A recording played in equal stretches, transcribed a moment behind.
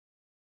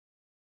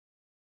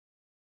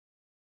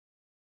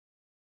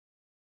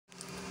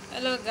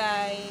Hello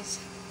guys,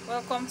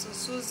 welcome to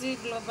Susie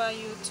Global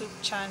YouTube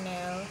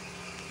channel.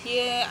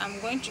 Here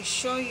I'm going to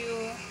show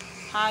you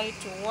how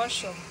to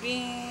wash your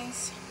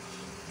beans,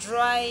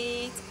 dry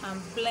it and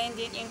blend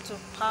it into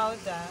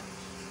powder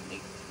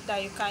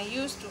that you can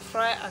use to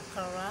fry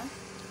akara,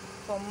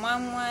 for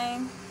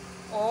moimoi,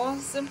 or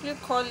simply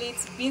call it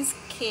beans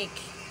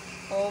cake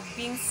or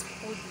beans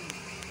pudding.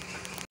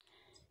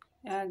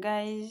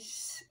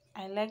 Guys,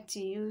 I like to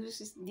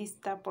use this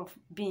type of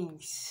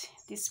beans,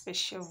 this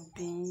special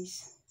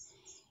beans.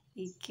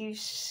 It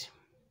gives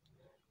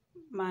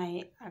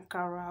my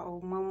akara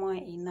or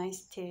moimoi a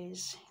nice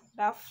taste.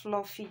 That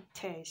fluffy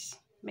taste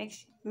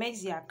makes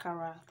the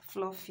akara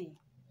fluffy,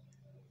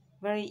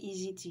 very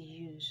easy to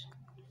use.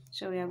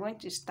 So we are going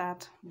to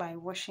start by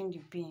washing the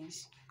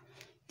beans.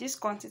 This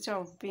quantity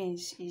of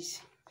beans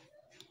is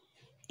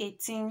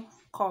 18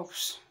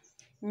 cups,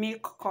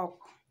 milk cup.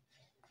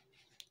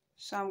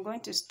 So I'm going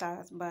to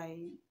start by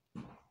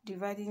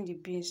dividing the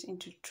beans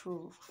into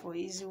two for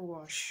easy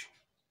wash.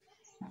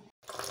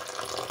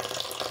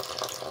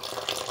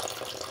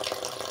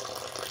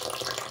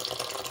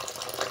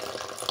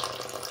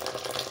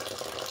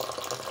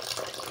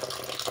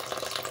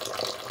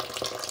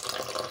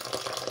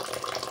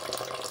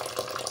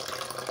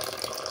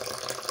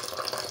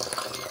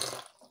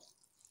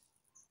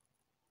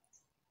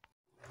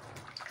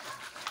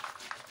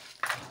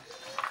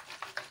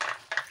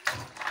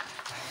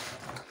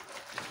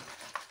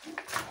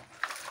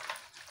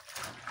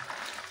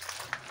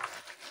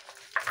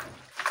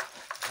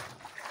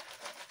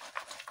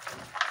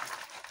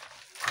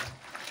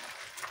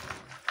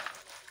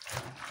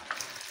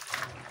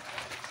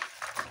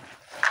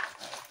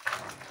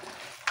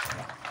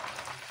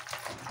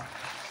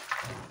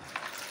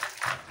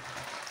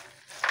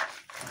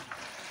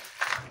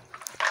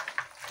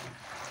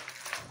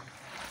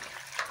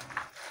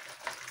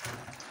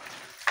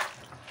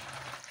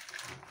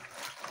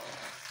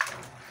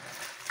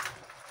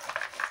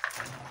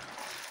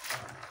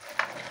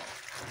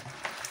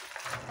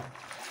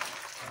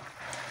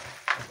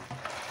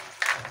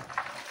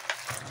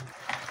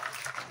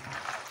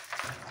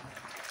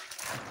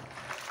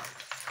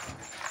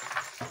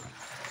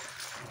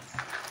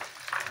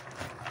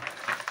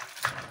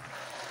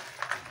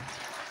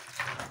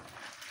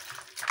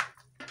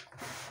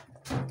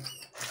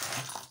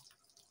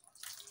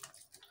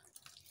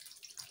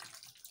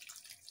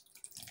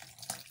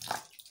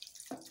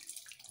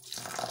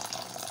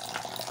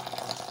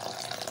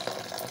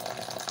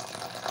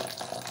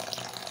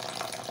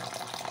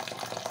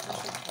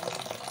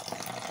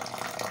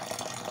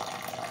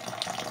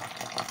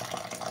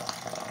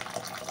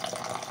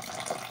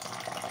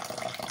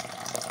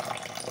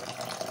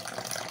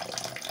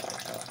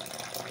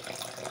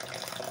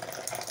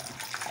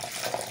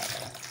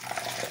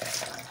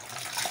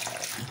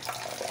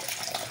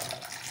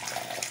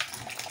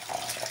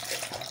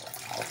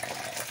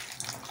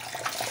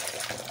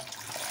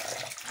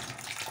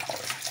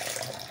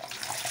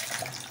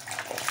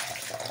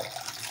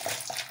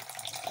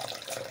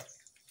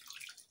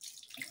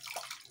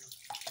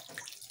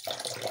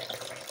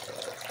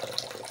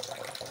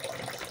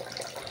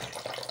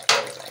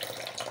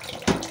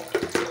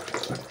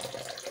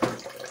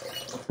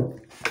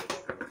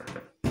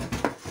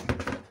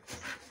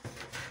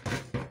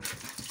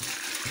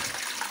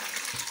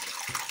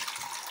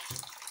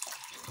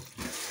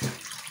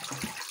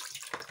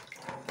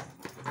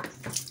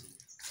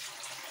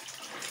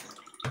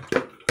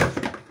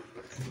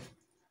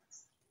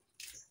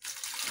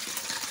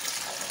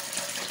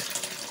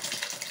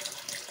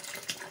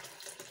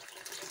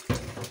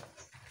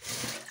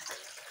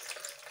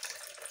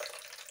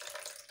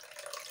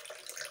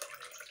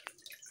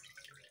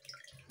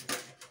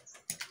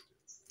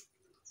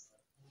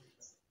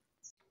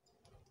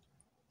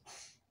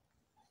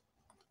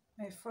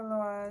 My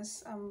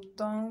followers, I'm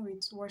done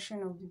with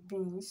washing of the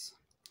beans.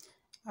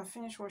 I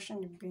finished washing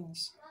the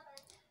beans.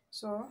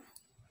 So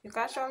you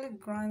can actually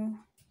grind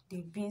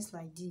the beans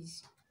like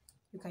this.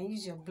 You can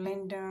use your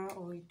blender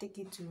or you take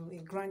it to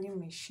a grinding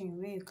machine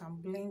where you can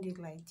blend it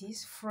like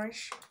this,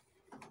 fresh,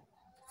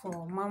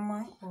 for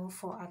moimoi or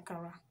for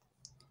akara.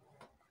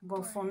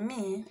 But for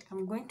me,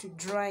 I'm going to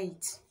dry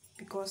it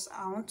because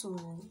I want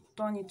to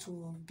turn it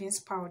to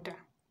beans powder.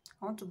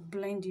 I want to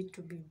blend it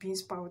to be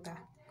beans powder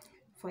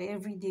for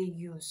everyday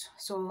use,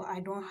 so I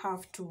don't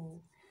have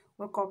to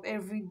wake up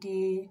every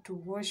day to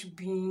wash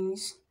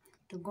beans,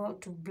 to go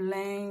to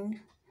blend,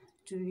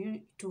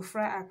 to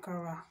fry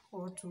akara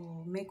or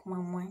to make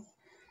moimoi.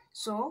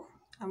 So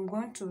I'm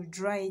going to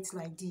dry it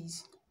like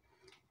this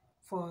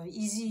for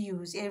easy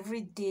use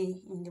every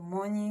day in the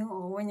morning,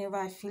 or whenever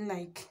I feel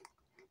like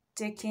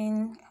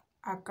taking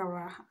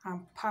akara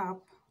and pap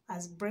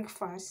as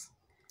breakfast.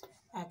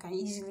 I can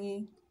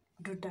easily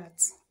do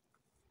that.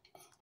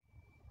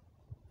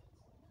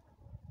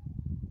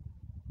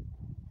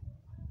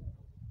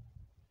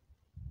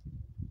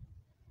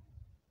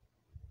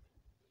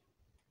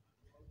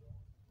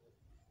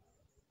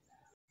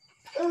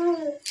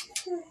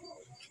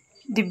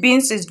 The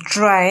beans is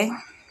dry.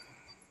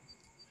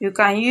 You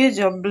can use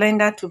your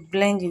blender to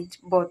blend it,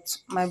 but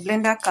my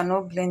blender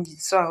cannot blend it,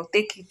 so I'll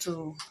take it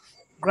to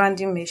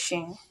grinding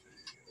machine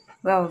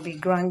where I'll be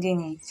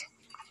grinding it.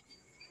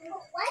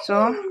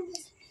 So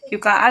you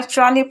can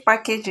actually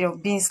package your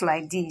beans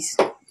like this,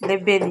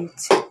 label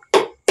it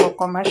for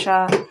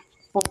commercial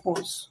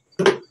purpose.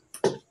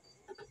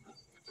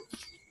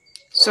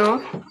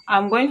 So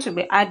I'm going to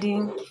be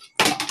adding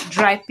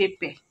dry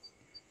pepper,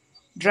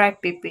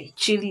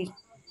 chili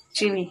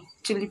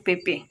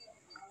pepper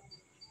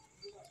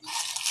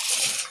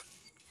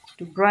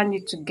to grind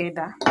it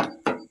together.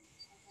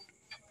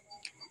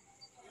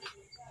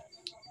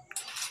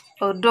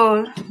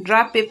 Although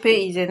dry pepper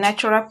is a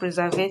natural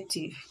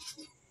preservative,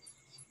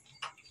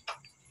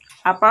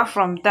 apart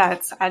from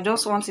that, I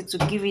just wanted to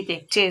give it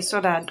a taste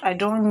so that I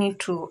don't need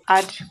to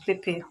add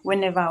pepper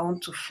whenever I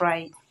want to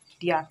fry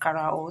the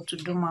akara or to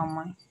do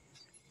moimoi.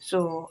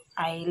 So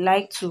I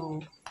like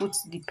to put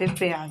the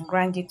pepper and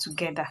grind it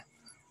together.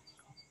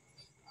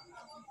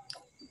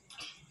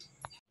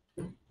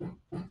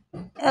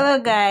 Hello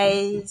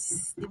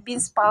guys, the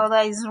beans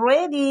powder is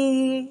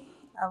ready.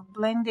 I've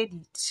blended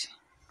it.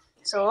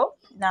 So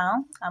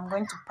now I'm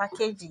going to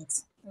package it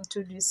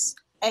into this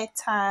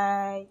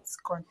airtight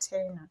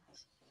container.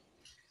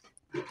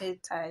 I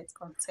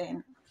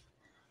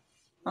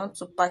want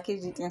to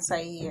package it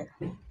inside here.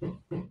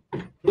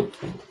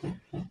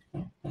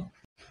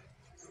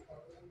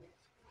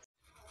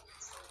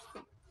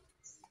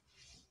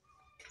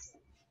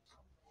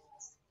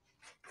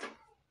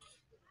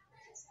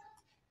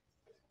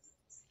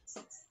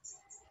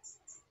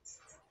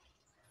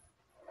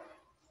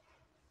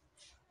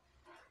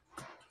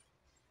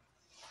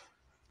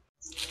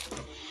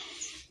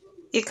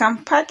 You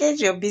can package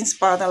your beans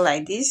powder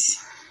like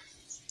this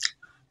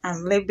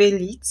and label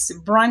it,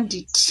 brand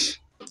it,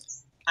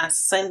 and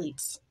sell it.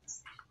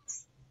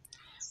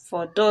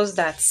 For those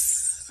that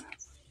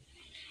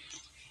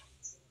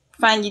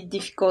find it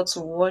difficult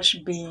to wash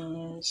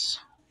beans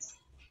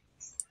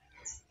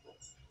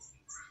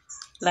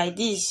like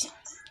this, you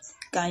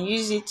can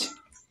use it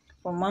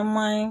for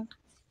moimoi,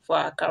 for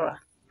akara.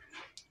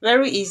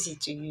 Very easy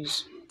to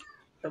use.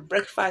 Your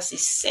breakfast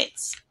is set.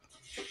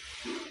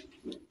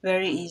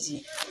 Very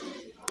easy.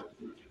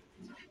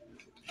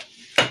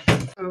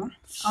 So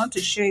I want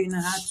to show you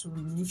now how to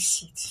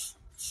mix it.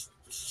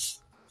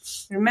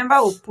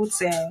 Remember we put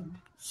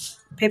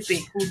pepper.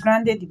 We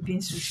grounded the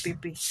beans with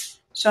pepper.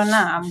 So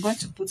now I'm going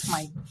to put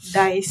my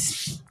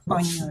diced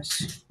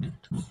onions.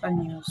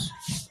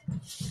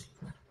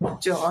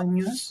 Put your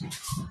onions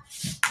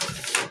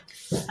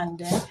and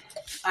then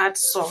add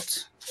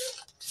salt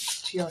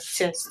to your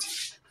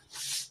taste.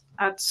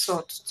 Add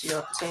salt to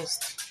your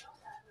taste.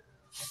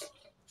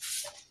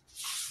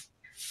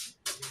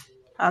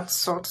 Add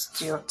salt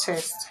to your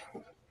taste.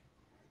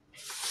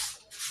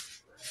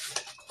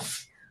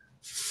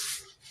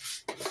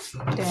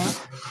 Then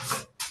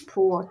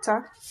pour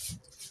water.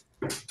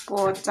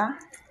 Pour water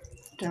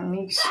to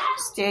mix.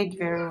 Stir it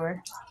very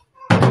well.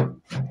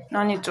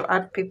 No need to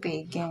add pepper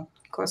again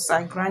because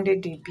I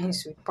grounded the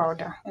beans with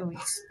powder I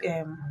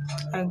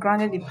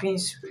grounded the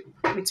beans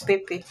with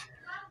pepper,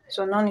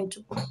 so no need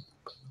to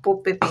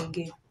put pepper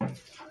again.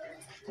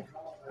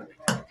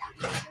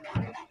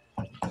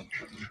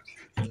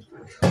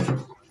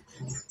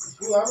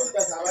 You haven't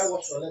got I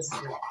watch your legs.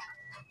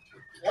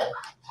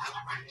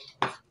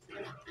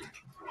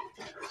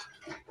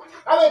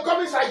 Hello,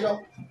 come inside, Joe.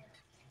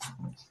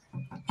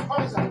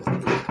 Come inside.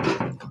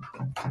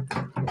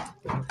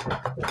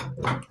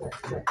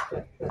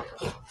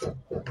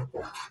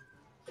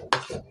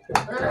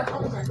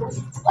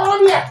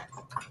 Come here.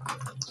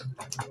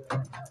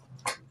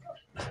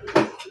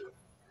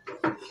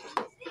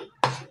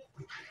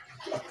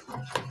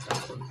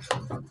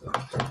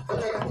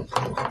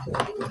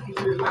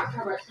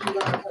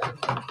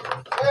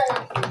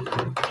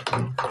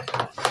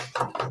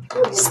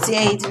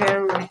 Stir it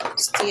very well.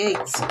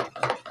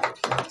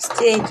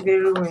 Stir it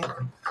very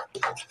well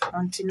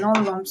until no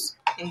lumps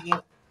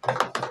again.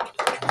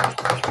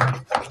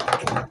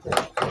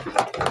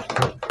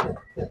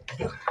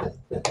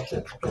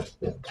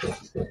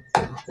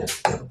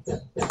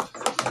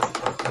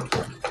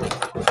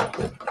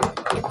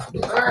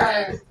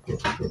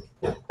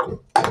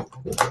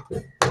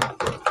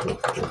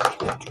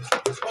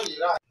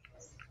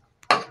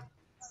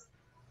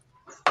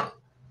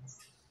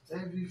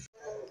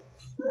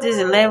 This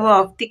is the level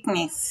of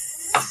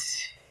thickness.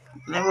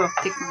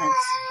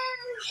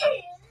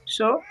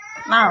 So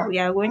now we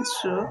are going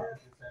to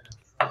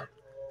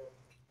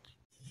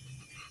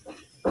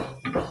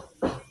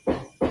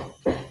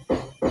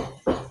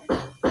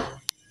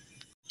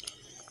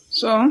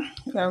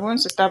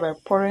start by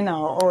pouring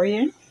our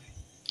oil.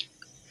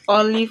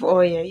 Olive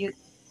oil. You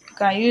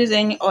can use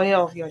any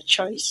oil of your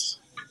choice.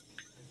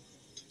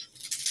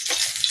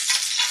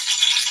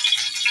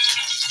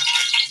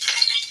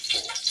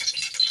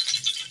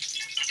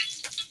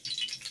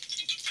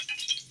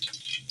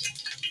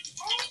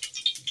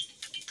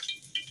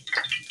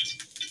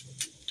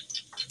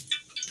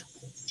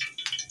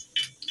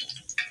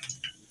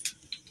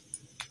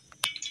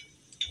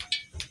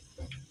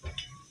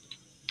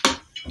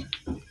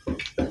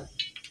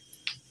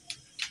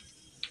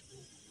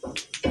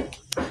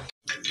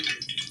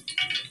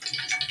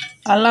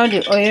 Allow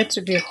the oil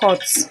to be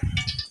hot.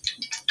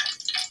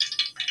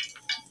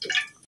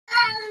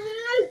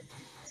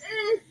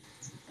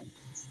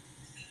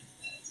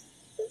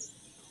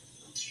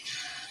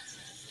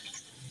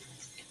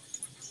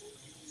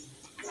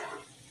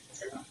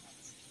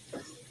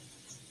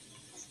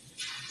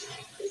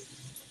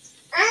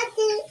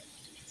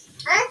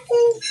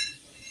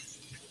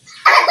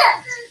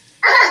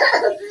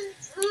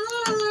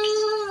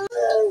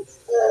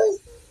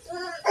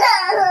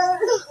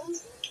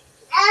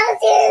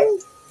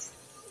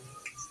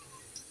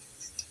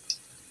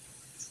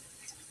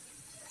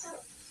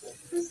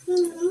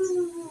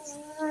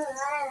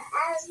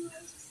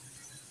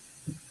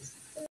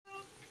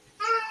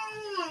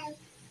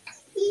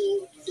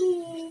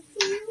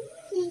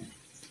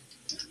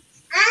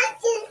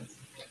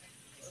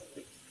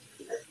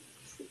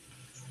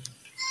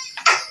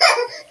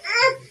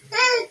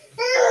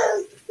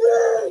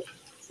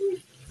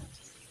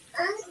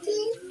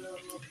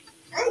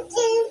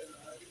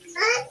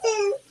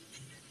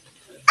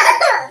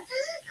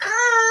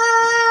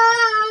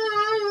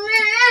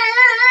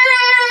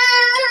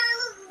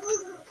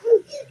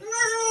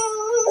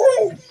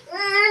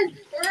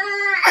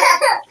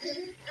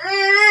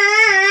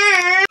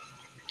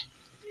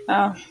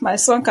 My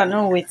son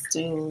cannot wait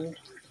to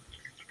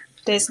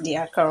taste the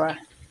akara.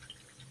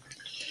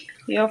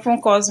 He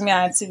often calls me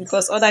auntie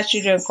because other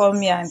children call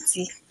me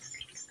auntie.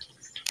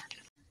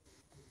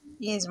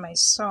 Here's my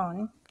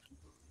son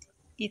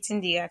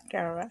eating the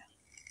akara.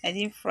 I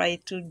didn't fry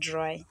it too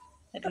dry,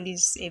 at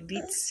least a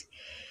bit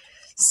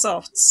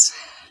soft,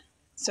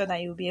 so that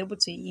you'll be able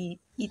to eat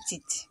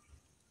it.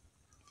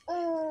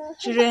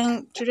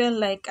 Children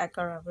like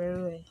akara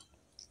very well,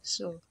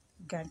 so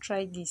you can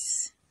try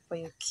this for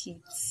your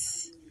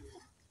kids.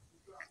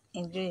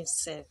 Enjoy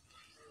yourself.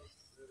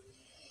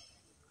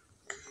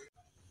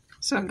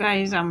 So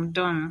guys, I'm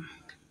done.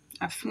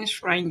 I finished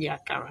frying the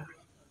akara.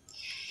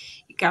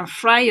 You can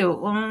fry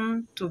your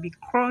own to be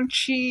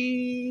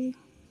crunchy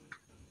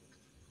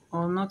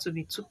or not to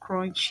be too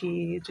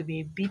crunchy, to be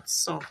a bit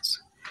soft.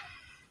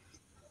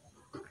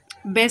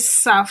 Best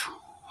serve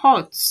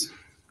hot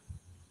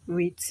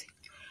with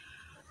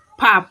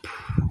pap,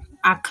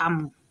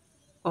 akamu,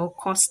 or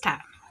custard.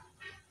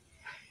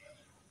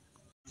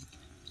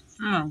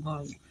 Oh my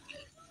god.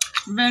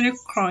 Very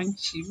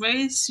crunchy,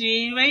 very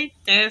sweet, very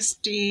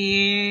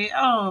tasty.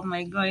 Oh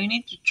my god, you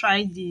need to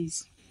try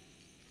this.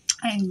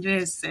 Enjoy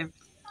yourself.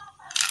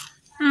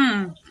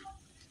 Hmm.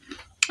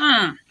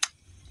 Hmm.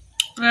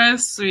 Very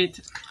sweet,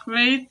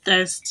 very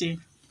tasty.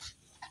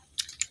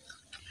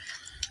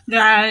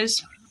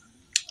 Guys,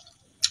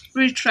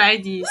 please try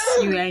this.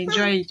 You will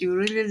enjoy it. You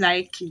really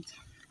like it.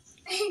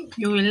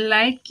 You will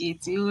like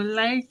it. You will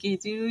like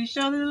it. You will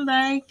surely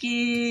like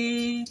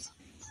it.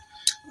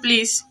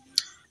 Please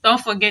don't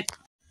forget,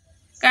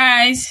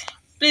 guys.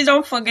 Please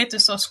don't forget to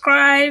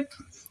subscribe.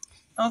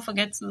 Don't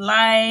forget to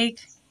like,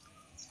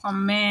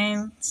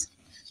 comment.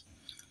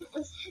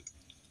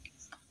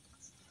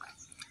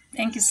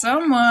 Thank you so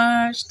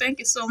much. Thank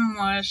you so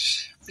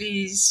much.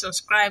 Please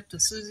subscribe to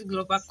Susie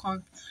Global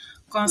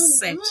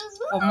Concept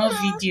for more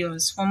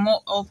videos, for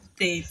more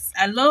updates.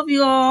 I love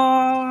you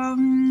all.